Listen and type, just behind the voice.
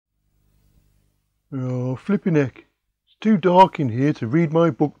Oh, flipping heck. It's too dark in here to read my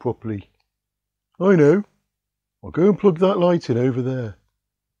book properly. I know. I'll go and plug that light in over there.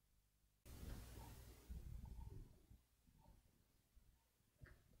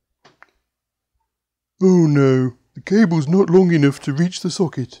 Oh no, the cable's not long enough to reach the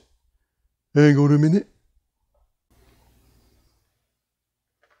socket. Hang on a minute.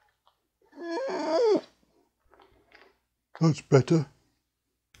 That's better.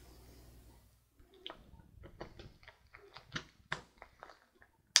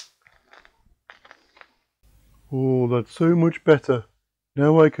 Oh, that's so much better.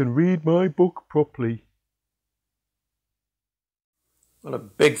 Now I can read my book properly. Well, a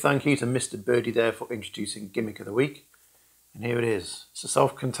big thank you to Mr. Birdie there for introducing Gimmick of the Week. And here it is. It's a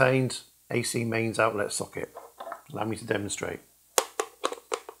self-contained AC mains outlet socket. Allow me to demonstrate.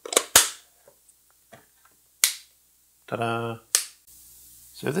 Ta-da!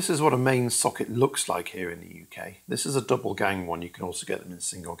 So this is what a mains socket looks like here in the UK. This is a double gang one. You can also get them in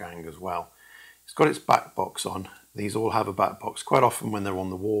single gang as well. It's got its back box on. These all have a back box. Quite often when they're on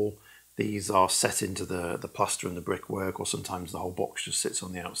the wall, these are set into the plaster and the brickwork, or sometimes the whole box just sits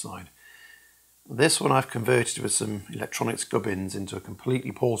on the outside. This one I've converted with some electronics gubbins into a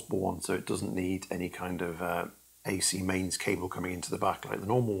completely portable one, so it doesn't need any kind of AC mains cable coming into the back like the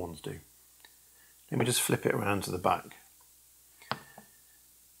normal ones do. Let me just flip it around to the back.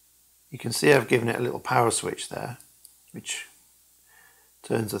 You can see I've given it a little power switch there, which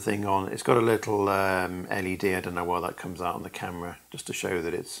turns the thing on. It's got a little LED, I don't know why that comes out on the camera, just to show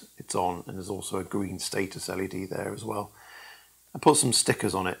that it's on, and there's also a green status LED there as well. I put some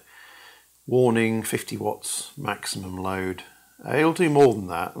stickers on it. Warning, 50 watts maximum load. It'll do more than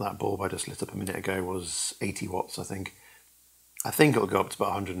that. That bulb I just lit up a minute ago was 80 watts, I think. I think it'll go up to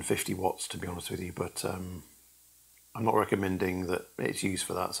about 150 watts, to be honest with you, but I'm not recommending that it's used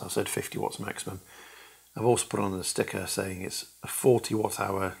for that, so I said 50 watts maximum. I've also put on the sticker saying it's a 40 watt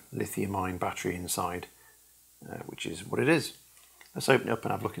hour lithium ion battery inside, which is what it is. Let's open it up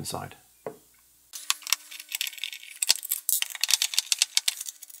and have a look inside.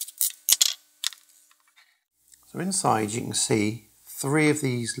 So inside you can see 3 of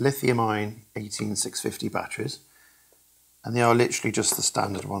these lithium ion 18650 batteries, and they are literally just the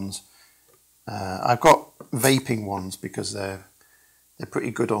standard ones. I've got vaping ones because they're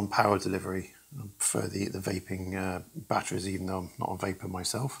pretty good on power delivery. I prefer the vaping batteries, even though I'm not a vapor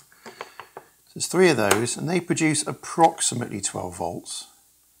myself. So there's 3 of those, and they produce approximately 12 volts,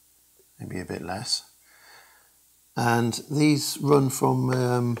 maybe a bit less. And these run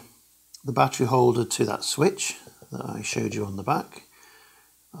from the battery holder to that switch that I showed you on the back.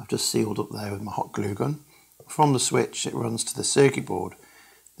 I've just sealed up there with my hot glue gun. From the switch it runs to the circuit board.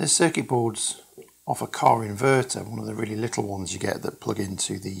 This circuit board's off a car inverter, one of the really little ones you get that plug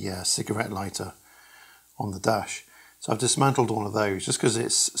into the cigarette lighter on the dash. So I've dismantled one of those just because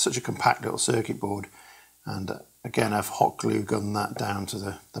it's such a compact little circuit board, and again I've hot glue gunned that down to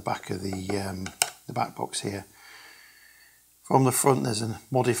the back of the back box here. From the front there's a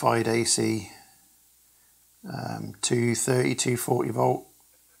modified AC 230, 240 volt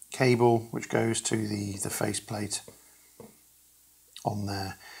cable which goes to the faceplate on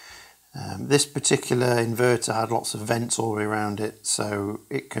there. This particular inverter had lots of vents all the way around it, so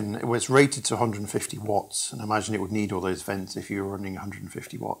it's rated to 150 watts, and I imagine it would need all those vents if you were running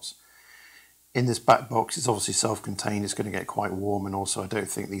 150 watts. In this back box, it's obviously self-contained, it's going to get quite warm, and also I don't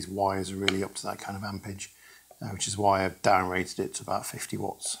think these wires are really up to that kind of ampage, which is why I've downrated it to about 50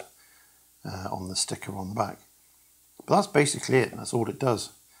 watts on the sticker on the back. But that's basically it, that's all it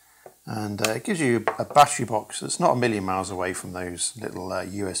does. And it gives you a battery box that's not a million miles away from those little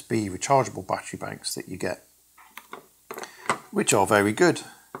USB rechargeable battery banks that you get, which are very good.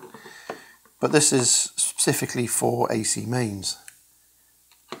 But this is specifically for AC mains.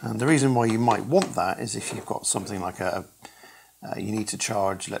 And the reason why you might want that is if you've got something like you need to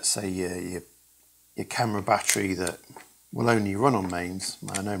charge, let's say, your camera battery that will only run on mains.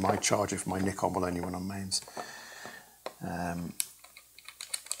 I know my charger for my Nikon will only run on mains.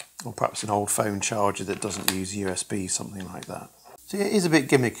 Or perhaps an old phone charger that doesn't use USB, something like that. So yeah, it is a bit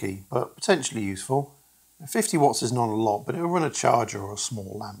gimmicky, but potentially useful. 50 watts is not a lot, but it'll run a charger or a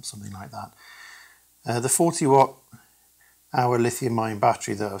small lamp, something like that. The 40 watt hour lithium ion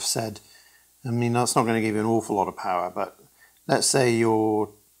battery that I've said, I mean, that's not going to give you an awful lot of power, but let's say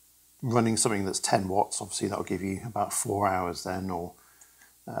you're running something that's 10 watts, obviously that'll give you about 4 hours then, or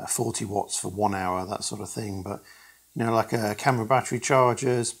 40 watts for 1 hour, that sort of thing. But you know, like a camera battery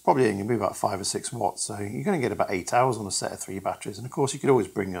charger's probably going to be about 5 or 6 watts, so you're going to get about 8 hours on a set of 3 batteries. And of course you could always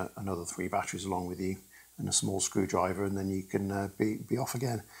bring another 3 batteries along with you and a small screwdriver, and then you can be off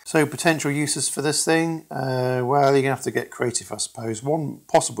again. So potential uses for this thing, well, you're going to have to get creative, I suppose. One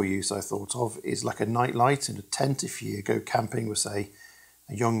possible use I thought of is like a night light in a tent. If you go camping with, say,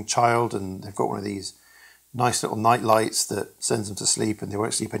 a young child and they've got one of these nice little night lights that sends them to sleep and they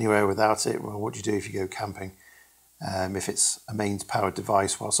won't sleep anywhere without it, well, what do you do if you go camping? If it's a mains powered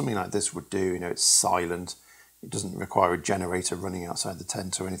device, well, something like this would do. You know, it's silent. It doesn't require a generator running outside the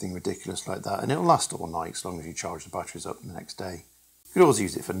tent or anything ridiculous like that, and it'll last all night as long as you charge the batteries up the next day. You could always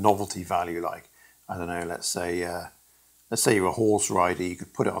use it for novelty value, like, I don't know, let's say you're a horse rider. You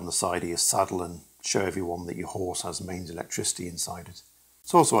could put it on the side of your saddle and show everyone that your horse has mains electricity inside it.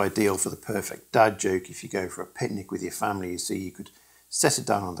 It's also ideal for the perfect dad joke if you go for a picnic with your family. So you could set it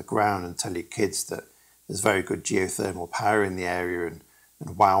down on the ground and tell your kids that there's very good geothermal power in the area,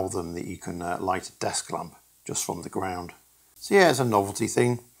 and wow them that you can light a desk lamp just from the ground. So yeah, it's a novelty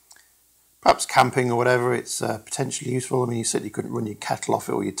thing. Perhaps camping or whatever, it's potentially useful. I mean, you certainly couldn't run your kettle off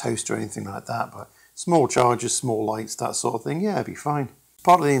it or your toaster or anything like that, but small chargers, small lights, that sort of thing, yeah, it'd be fine.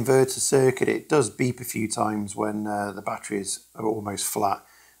 Part of the inverter circuit, it does beep a few times when the batteries are almost flat,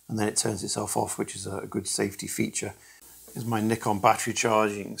 and then it turns itself off, which is a good safety feature. Here's my Nikon battery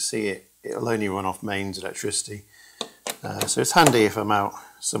charger. You can see it'll only run off mains electricity. So it's handy if I'm out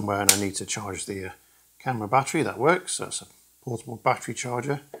somewhere and I need to charge the camera battery. That works. So it's a portable battery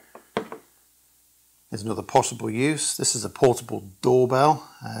charger. There's another possible use. This is a portable doorbell.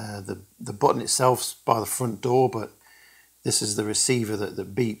 The button itself's by the front door, but this is the receiver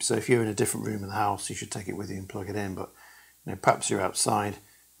that beeps. So if you're in a different room in the house, you should take it with you and plug it in. But you know, perhaps you're outside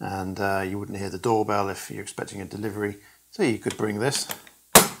and you wouldn't hear the doorbell if you're expecting a delivery. So you could bring this,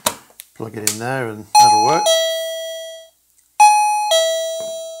 plug it in there, and that'll work.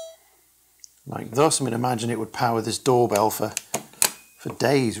 Like thus. I mean, imagine it would power this doorbell for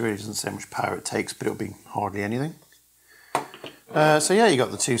days. Really doesn't say how much power it takes, but it'll be hardly anything. So yeah, you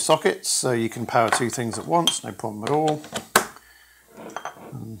got the two sockets, so you can power two things at once, no problem at all.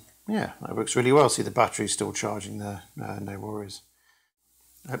 And yeah, that works really well. See, the battery's still charging there, no worries.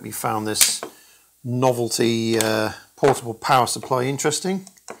 I hope you found this novelty portable power supply interesting.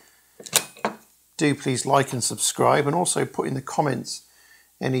 Do please like and subscribe, and also put in the comments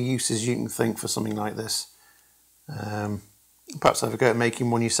any uses you can think for something like this. Perhaps have a go at making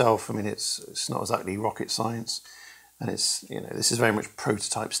one yourself. I mean, it's not exactly rocket science, and it's, you know, this is very much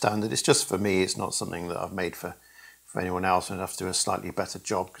prototype standard. It's just for me. It's not something that I've made for anyone else, and I'd have to do a slightly better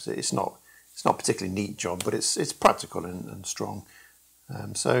job because it's not a particularly neat job, but it's practical and strong.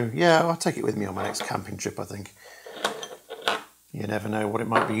 So yeah, I'll take it with me on my next camping trip, I think. You never know what it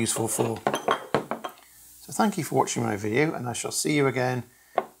might be useful for. So thank you for watching my video, and I shall see you again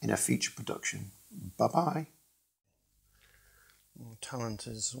in a future production. Bye-bye. Talent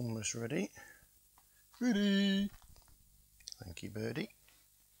is almost ready. Ready. Thank you, birdie.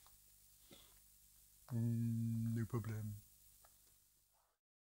 No problem.